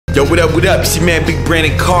Yo, what up, what up? It's your man, Big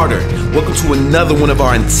Brandon Carter. Welcome to another one of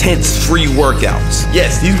our intense free workouts.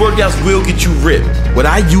 Yes, these workouts will get you ripped. What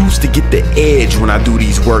I use to get the edge when I do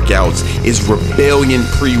these workouts is Rebellion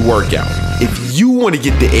pre-workout. If you want to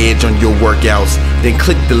get the edge on your workouts, then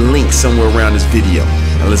click the link somewhere around this video.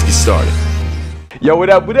 Now let's get started. Yo, what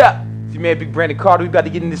up, what up? It's your man, Big Brandon Carter. We about to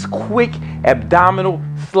get in this quick abdominal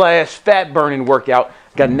 / fat burning workout.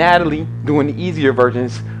 Got Natalie doing the easier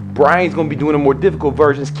versions. Brian's gonna be doing the more difficult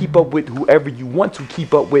versions. Keep up with whoever you want to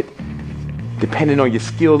keep up with, depending on your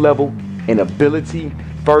skill level and ability.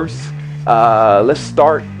 First, let's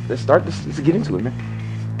start this. Let's get into it, man.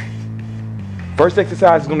 First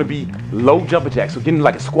exercise is gonna be low jumping jacks. So get into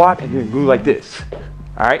like a squat and then go like this.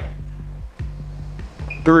 All right.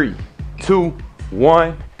 3, 2,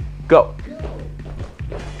 1, go.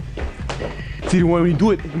 See, when you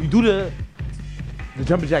do the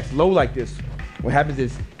jumping jacks low like this, what happens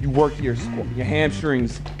is you work your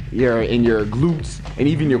hamstrings, your glutes, and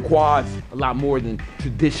even your quads a lot more than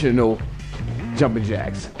traditional jumping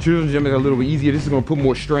jacks. Traditional jumping are a little bit easier. This is gonna put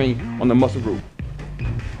more strain on the muscle group.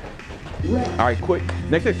 All right, quick.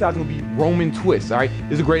 Next exercise is gonna be Roman twist. All right,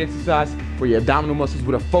 this is a great exercise for your abdominal muscles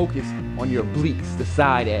with a focus on your obliques, the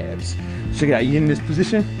side abs. Check it out. You're in this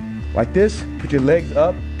position like this. Put your legs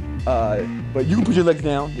up. But you can put your legs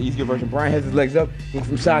down, the easier version. Brian has his legs up, go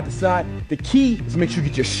from side to side. The key is to make sure you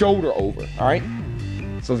get your shoulder over, all right?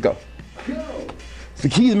 So let's go. So the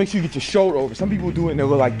key is to make sure you get your shoulder over. Some people do it and they'll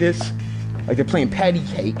go like this, like they're playing patty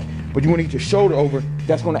cake, but you wanna get your shoulder over.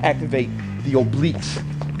 That's gonna activate the obliques,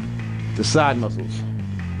 the side muscles.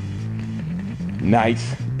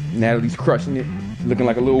 Nice. Natalie's crushing it, looking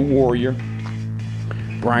like a little warrior.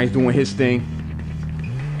 Brian's doing his thing.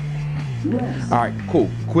 All right, cool,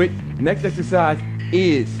 quick. Next exercise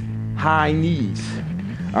is high knees.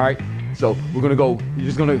 All right, so we're gonna go. You're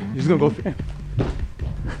just gonna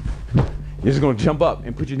jump up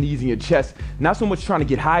and put your knees in your chest. Not so much trying to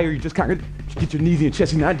get higher. You just kind of get your knees in your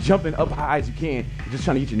chest. You're not jumping up high as you can. You're just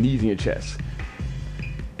trying to get your knees in your chest.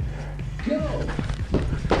 Go.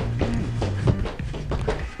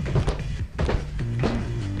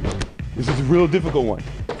 This is a real difficult one,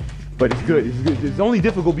 but it's good. It's good. It's only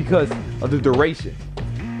difficult because of the duration.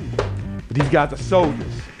 But these guys are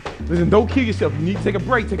soldiers. Listen, don't kill yourself. You need to take a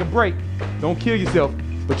break. Take a break. Don't kill yourself,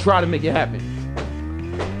 but try to make it happen.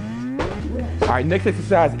 All right, next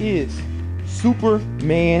exercise is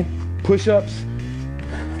Superman push-ups.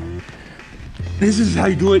 This is how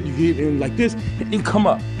you do it. You get in like this and come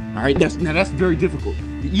up. All right, that's very difficult.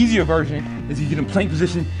 The easier version is you get in plank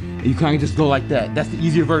position and you kind of just go like that. That's the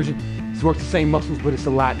easier version. It works the same muscles, but it's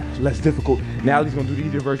a lot less difficult. Natalie's gonna do the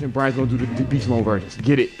easier version. Brian's gonna do the beach mode versions.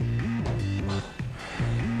 Get it?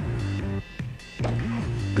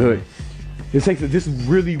 Good. This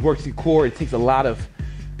really works the core. It takes a lot of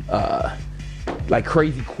like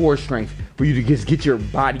crazy core strength for you to just get your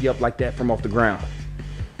body up like that from off the ground.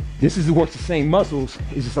 This works the same muscles.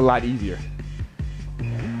 It's just a lot easier.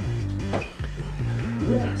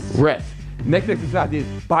 Rest. Next exercise is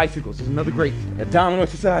bicycles. It's another great abdominal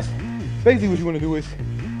exercise. Basically what you want to do is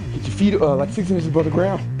get your feet like 6 inches above the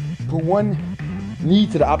ground. Put one knee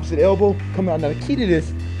to the opposite elbow. Come out. Now the key to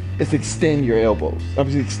this is to extend your elbows.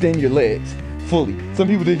 Obviously extend your legs fully. Some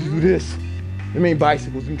people they just do this. They mean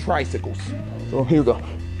bicycles and tricycles. So here we go.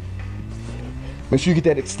 Make sure you get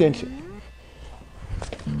that extension.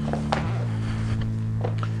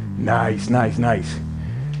 Nice, nice, nice.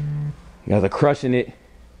 You guys are crushing it.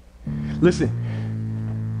 Listen,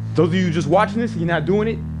 those of you just watching this, you're not doing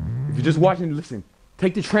it. If you're just watching, listen,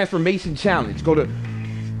 take the transformation challenge.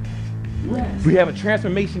 We have a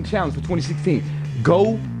transformation challenge for 2016.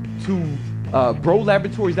 Go to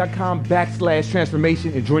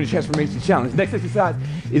brolaboratories.com/transformation and join the transformation challenge. Next exercise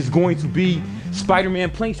is going to be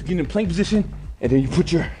Spider-Man planks. You get in plank position and then you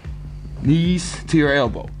put your knees to your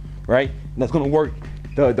elbow, right? And that's gonna work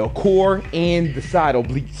the core and the side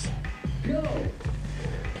obliques.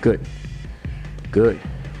 Good, good.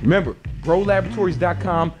 Remember,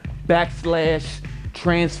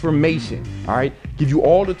 brolaboratories.com/transformation, all right? Give you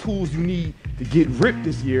all the tools you need to get ripped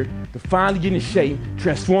this year, to finally get in shape,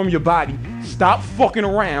 transform your body, stop fucking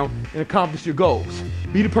around, and accomplish your goals.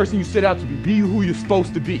 Be the person you set out to be. Be who you're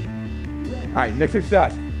supposed to be. All right, next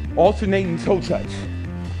exercise, alternating toe touch.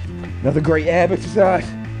 Another great ab exercise.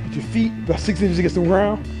 Get your feet about 6 inches against the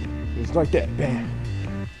ground. Just like that, bam.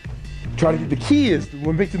 Try to get, the key is,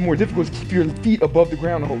 what makes it more difficult is keep your feet above the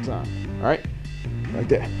ground the whole time, all right? Like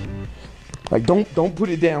that. Like, don't put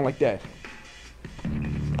it down like that.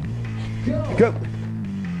 Go.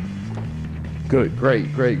 Good,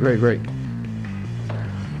 great, great, great, great.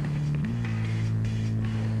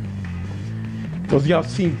 Those of y'all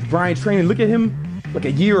seen Brian training, look at him like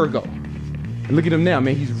a year ago. And look at him now,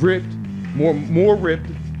 man. He's ripped, more ripped,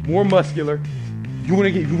 more muscular. You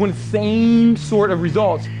want the same sort of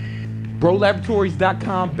results.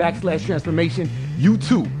 BroLaboratories.com/transformation. You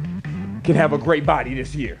too can have a great body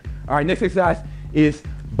this year. All right, next exercise is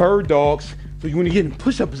bird dogs. So you want to get in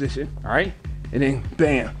push-up position, all right? And then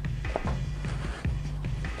bam.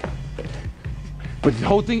 But the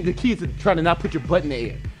whole thing, the key is to try to not put your butt in the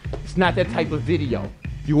air. It's not that type of video.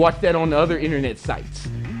 You watch that on the other internet sites.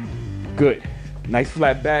 Good. Nice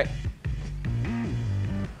flat back.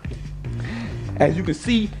 As you can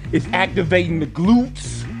see, it's activating the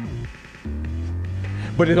glutes,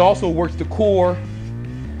 but it also works the core,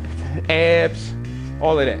 abs,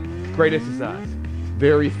 all of that. Great exercise.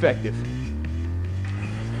 Very effective.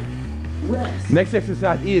 Rest. Next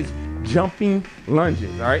exercise is jumping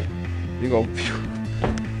lunges, all right? You go,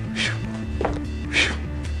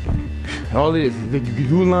 all it is that you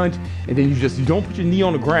do a lunge, and then you don't put your knee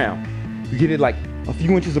on the ground. You get it like a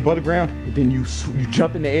few inches above the ground, and then you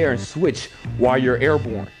jump in the air and switch while you're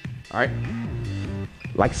airborne, all right?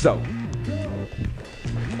 Like so.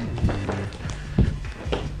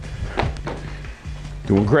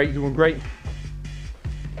 Doing great, doing great.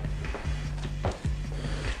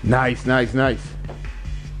 Nice, nice, nice.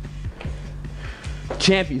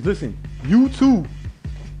 Champions, listen, you too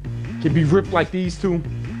can be ripped like these two.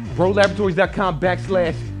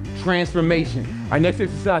 BroLaboratories.com/transformation. Our next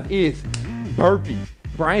exercise is burpee.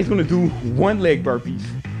 Brian's gonna do one leg burpees.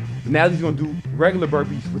 Now he's gonna do regular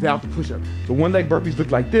burpees without the push-up. So one leg burpees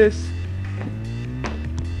look like this.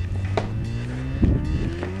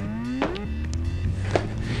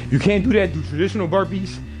 If you can't do that, do traditional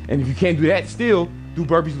burpees. And if you can't do that still, do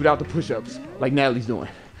burpees without the push-ups, like Natalie's doing.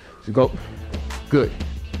 So go, good.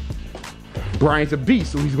 Brian's a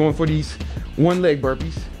beast, so he's going for these one leg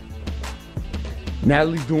burpees.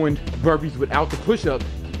 Natalie's doing burpees without the push-up.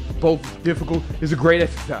 Both difficult. It's a great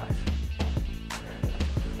exercise.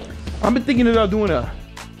 I've been thinking about doing a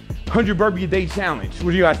 100 burpee a day challenge.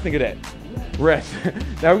 What do you guys think of that? Rest.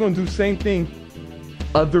 Now we're gonna do the same thing,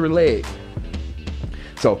 other leg.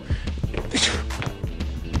 So,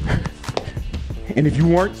 and if you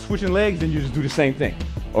weren't switching legs, then you just do the same thing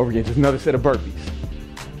over again, just another set of burpees.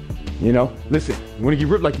 You know, listen, you wanna get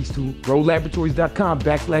ripped like these two,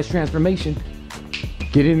 BroLaboratories.com/transformation.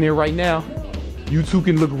 Get in there right now. You too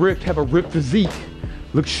can look ripped, have a ripped physique,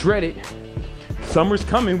 look shredded. Summer's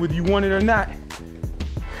coming, whether you want it or not.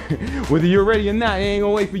 Whether you're ready or not, it ain't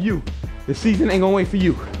gonna wait for you. The season ain't gonna wait for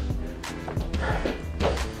you.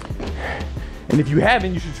 And if you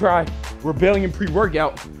haven't, you should try Rebellion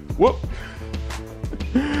pre-workout. Whoop.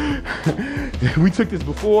 We took this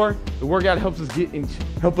before. The workout helps us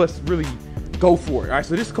help us really go for it. All right,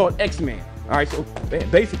 so this is called X-Man. All right, so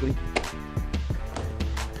basically,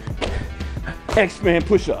 X-Man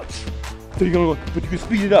push-ups. So you're gonna, but you can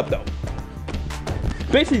speed it up though.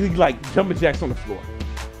 Basically like jumping jacks on the floor.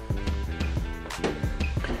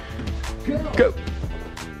 Go.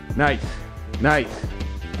 Nice, nice.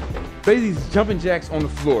 Basically it's jumping jacks on the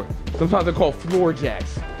floor. Sometimes they're called floor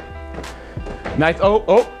jacks. Nice,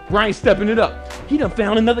 oh, Brian's stepping it up. He done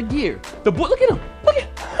found another gear. The boy, look at him, look at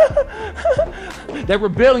that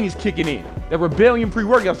rebellion is kicking in. That rebellion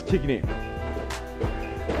pre-workout's kicking in.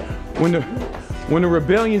 When the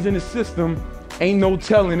rebellion's in the system, ain't no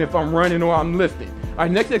telling if I'm running or I'm lifting. Our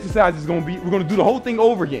next exercise is gonna be, we're gonna do the whole thing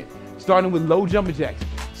over again, starting with low jumping jacks.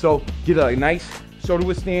 So get a nice shoulder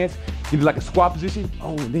width stance, get it like a squat position.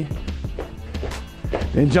 Oh, and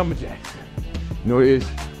then jumping jacks. You know what it is?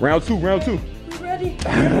 Round two. We're ready.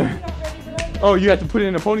 Oh, you have to put it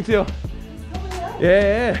in a ponytail?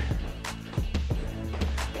 Yeah.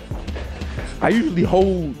 I usually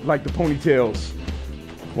hold like the ponytails.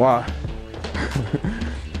 Wow.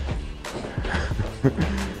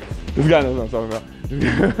 This guy knows what I'm talking about.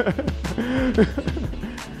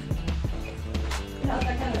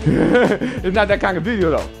 It's not that kind of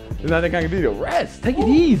video though. It's not that kind of video. Rest, take it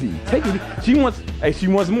easy. Take it. She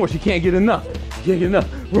wants more. She can't get enough. She can't get enough.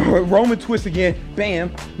 Roman twist again.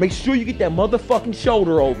 Bam. Make sure you get that motherfucking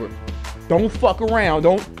shoulder over. Don't fuck around.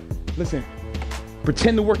 Don't listen.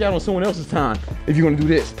 Pretend to work out on someone else's time if you're gonna do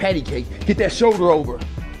this. Patty cake. Get that shoulder over.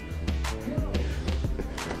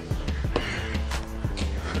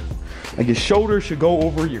 Like your shoulder should go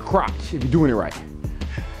over your crotch if you're doing it right.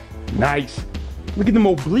 Nice. Look at them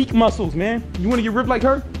oblique muscles, man. You wanna get ripped like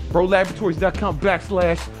her?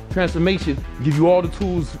 BroLaboratories.com/transformation give you all the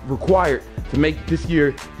tools required to make this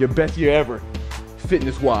year your best year ever,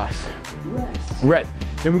 fitness-wise. Rest.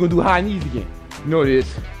 Then we're gonna do high knees again. You know what it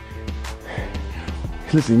is.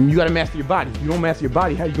 Listen, you gotta master your body. If you don't master your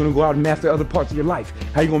body, how you gonna go out and master other parts of your life?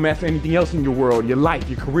 How you gonna master anything else in your world, your life,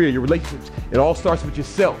 your career, your relationships? It all starts with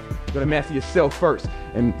yourself. You gotta master yourself first.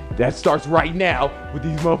 And that starts right now with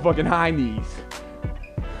these motherfucking high knees.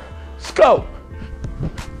 Let's go.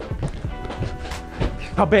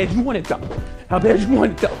 How bad you want it though? How bad you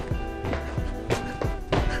want it though?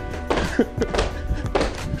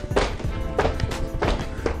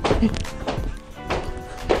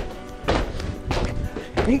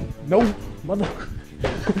 Ain't no mother.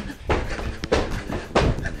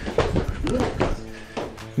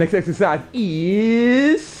 Next exercise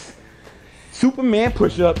is Superman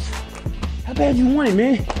push-ups. How bad you want it,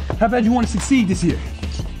 man? How bad you want to succeed this year? You know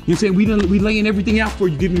what I'm saying? We laying everything out for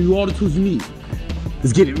you, giving you all the tools you need.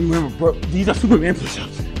 Let's get it. Remember, bro, these are Superman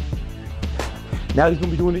push-ups. Now he's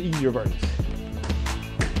gonna be doing the easier versions.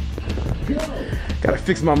 Gotta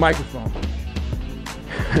fix my microphone.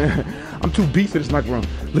 I'm too beat for this microphone.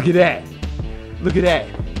 Look at that. Look at that.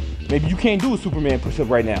 Maybe you can't do a Superman push-up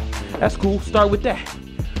right now. That's cool. Start with that.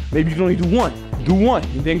 Maybe you can only do one. Do one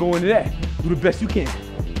and then go into that. Do the best you can.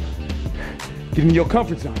 Get in your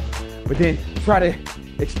comfort zone. But then try to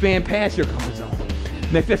expand past your comfort zone.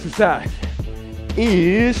 Next exercise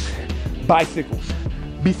is bicycles.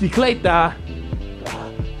 Bicicleta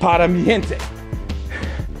para mi gente.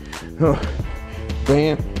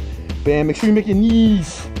 Bam, bam. Make sure you make your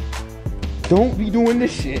knees. Don't be doing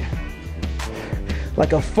this shit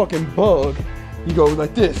like a fucking bug. You go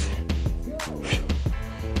like this.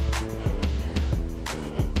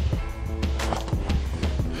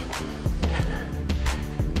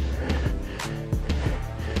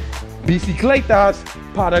 Bicicletas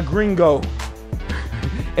para gringo.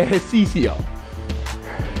 Ejercicio.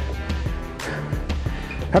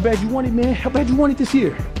 How bad you want it, man? How bad you want it this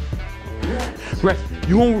year? Rest.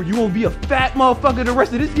 You gonna be a fat motherfucker the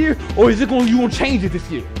rest of this year, or is it you gonna change it this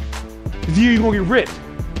year? This year you gonna get ripped.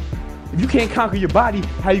 If you can't conquer your body,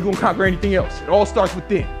 how you gonna conquer anything else? It all starts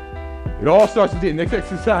within. It all starts within. Next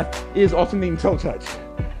exercise is alternating toe touch.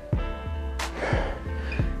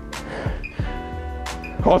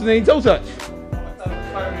 Alternating toe touch.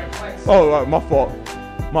 Oh, my fault.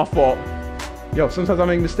 My fault. Yo, sometimes I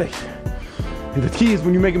make mistakes. And the key is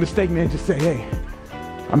when you make a mistake, man, just say, hey,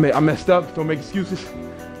 I messed up. Don't make excuses.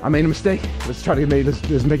 I made a mistake. Let's try to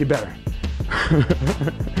let's make it better.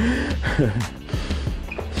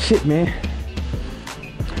 Shit, man.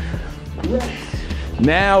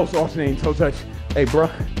 Now it's alternating toe touch. Hey, bro,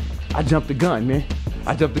 I jumped the gun, man.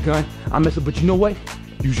 I jumped the gun. I messed up, but you know what?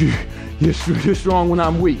 You're strong when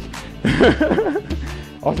I'm weak.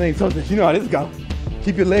 Alternating toe touch. You know how this go.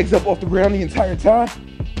 Keep your legs up off the ground the entire time.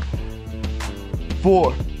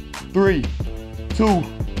 4, 3, 2,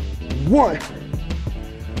 1.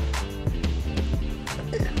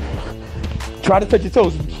 Try to touch your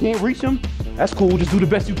toes. If you can't reach them, that's cool. Just do the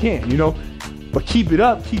best you can, you know? But keep it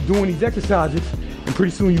up. Keep doing these exercises. And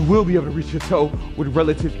pretty soon you will be able to reach your toe with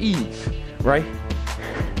relative ease, right?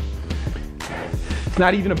 It's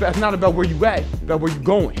not about where you at. It's about where you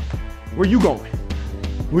going. Where you going?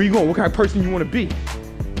 Where you going? What kind of person you want to be?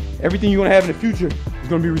 Everything you're going to have in the future is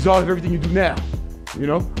going to be a result of everything you do now. You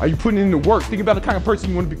know, are you putting in the work? Think about the kind of person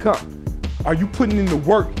you want to become. Are you putting in the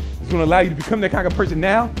work that's going to allow you to become that kind of person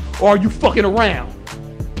now? Or are you fucking around,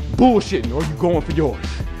 bullshitting, or are you going for yours?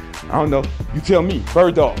 I don't know. You tell me.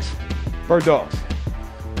 Bird dogs. Bird dogs.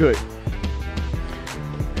 Good.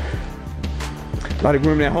 A lot of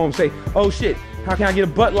women at home say, oh shit, how can I get a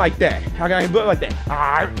butt like that? How can I get a butt like that? All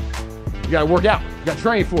right. You got to work out. You got to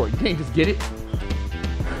train for it. You can't just get it.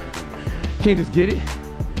 You can't just get it.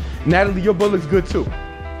 Natalie, your butt looks good too.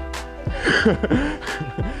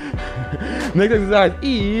 Next exercise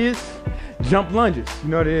is jump lunges. You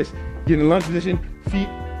know what it is? Get in a lunge position, feet,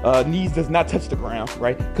 knees does not touch the ground,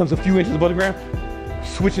 right? Comes a few inches above the ground.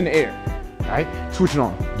 Switch in the air, all right? Switch it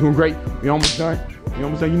on. Doing great. We almost done. We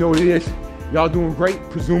almost done. You know what it is. Y'all doing great,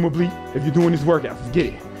 presumably, if you're doing this workout. Let's get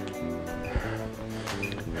it.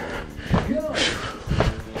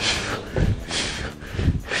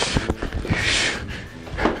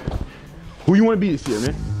 Who you want to be this year,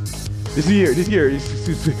 man? This year, is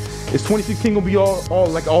 2016 gonna be all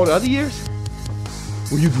like all the other years?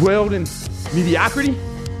 Will you dwell in mediocrity?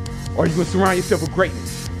 Or are you gonna surround yourself with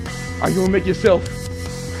greatness? Are you gonna make yourself,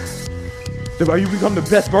 are you become the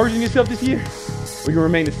best version of yourself this year? Or you gonna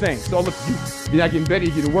remain the same? It's all up to you. You're not getting better,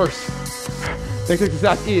 you're getting worse. Next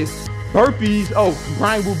exercise is burpees. Oh,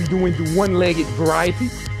 Brian will be doing the one-legged variety.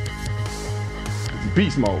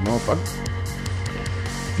 Beast mode, motherfucker.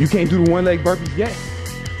 If you can't do the one-leg burpees yet,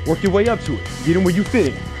 work your way up to it. Get them where you fit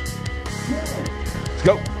in. Let's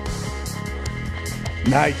go.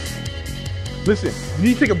 Nice. Listen, you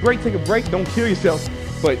need to take a break, don't kill yourself,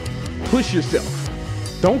 but push yourself.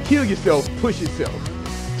 Don't kill yourself, push yourself.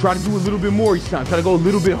 Try to do a little bit more each time. Try to go a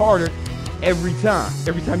little bit harder every time.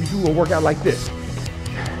 Every time you do a workout like this.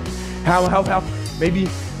 How, maybe,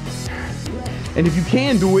 and if you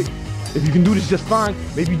can do it, if you can do this just fine,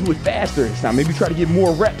 maybe do it faster this time. Maybe try to get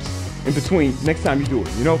more reps in between next time you do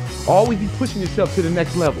it, you know? Always be pushing yourself to the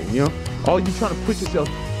next level, you know? Always be trying to push yourself,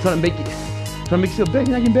 trying to make yourself better.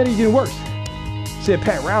 You're not getting better, you're getting worse. Said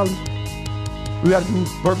Pat Riley, we gotta do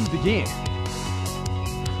burpees again.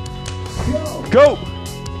 Go!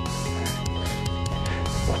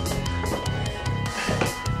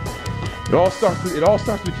 It all starts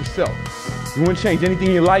with yourself. If you want to change anything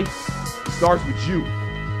in your life, it starts with you.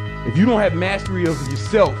 If you don't have mastery of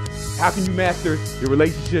yourself, how can you master your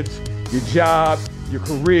relationships, your job, your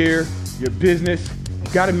career, your business?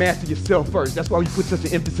 You gotta master yourself first. That's why we put such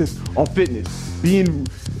an emphasis on fitness. Being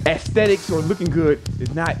aesthetics or looking good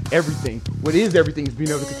is not everything. What is everything is being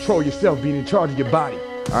able to control yourself, being in charge of your body.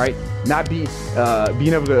 All right, not being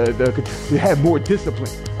able to have more discipline.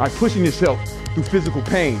 All right, pushing yourself through physical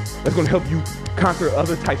pain. That's gonna help you conquer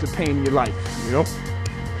other types of pain in your life. You know,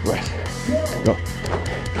 right? Go.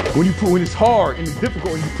 When it's hard and it's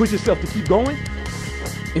difficult, and you push yourself to keep going,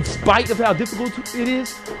 in spite of how difficult it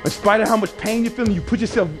is, in spite of how much pain you're feeling, you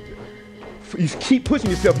keep pushing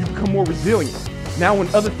yourself. You become more resilient. Now, when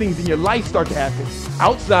other things in your life start to happen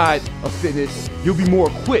outside of fitness, you'll be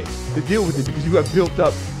more equipped to deal with it because you have built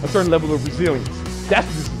up a certain level of resilience. That's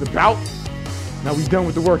what this is about. Now we're done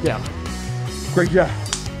with the workout. Great job.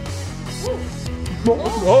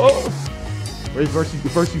 Oh.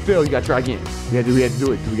 First you fail, you gotta try again. We had to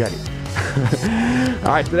do it till we got it.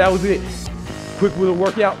 All right, so that was it. Quick little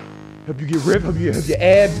workout. Help you get ripped, help your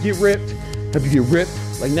abs get ripped, help you get ripped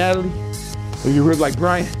like Natalie, help you get ripped like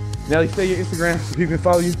Brian. Natalie, say your Instagram so people can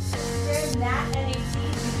follow you. Instagram, Nat, N-A-T,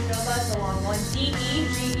 Degenova, the long one,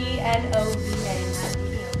 D-E-G-E-N-O-V-A,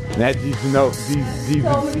 Nat Degenova,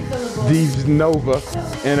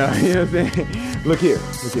 and you know what I'm saying? Look here.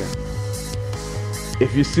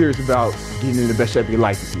 If you're serious about getting in the best shape of your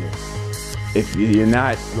life this year, if you're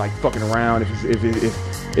not like fucking around, if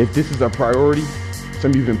this is a priority,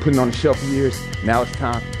 some of you've been putting on the shelf for years, now it's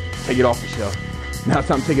time to take it off the shelf. Now it's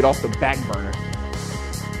time to take it off the back burner.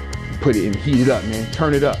 Put it and heat it up, man.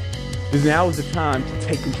 Turn it up. Because now is the time to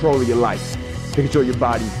take control of your life. Take control of your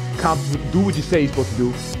body. Do what you say you're supposed to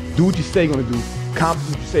do. Do what you say you're gonna do. Accomplish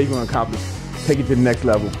what you say you're gonna accomplish. Take it to the next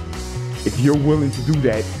level. If you're willing to do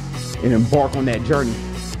that and embark on that journey,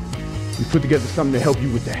 we put together something to help you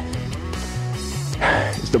with that.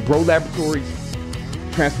 It's the Bro Laboratories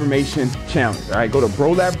Transformation Challenge. All right, go to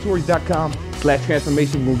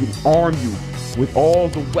brolaboratories.com/transformation. We'll arm you with all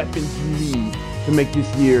the weapons you need to make this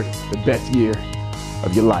year the best year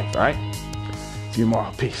of your life, all right? See you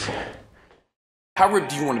tomorrow, peace. How ripped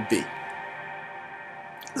do you want to be?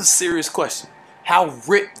 That's a serious question. How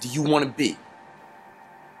ripped do you want to be?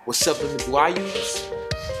 What supplement do I use?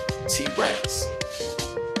 T-Rex.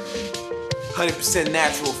 100%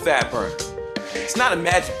 natural fat burner. It's not a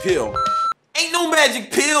magic pill. Ain't no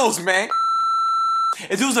magic pills, man.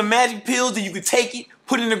 If there was a magic pill that you could take it,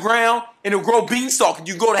 put it in the ground, and it'll grow beanstalk and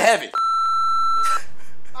you go to heaven.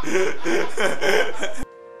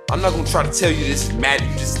 I'm not gonna try to tell you this is magic.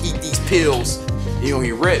 You just eat these pills and you're gonna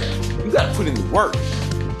get ripped. You gotta put in the work.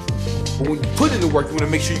 But when you put in the work, you wanna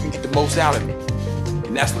make sure you can get the most out of it.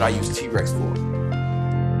 And that's what I use T-Rex for.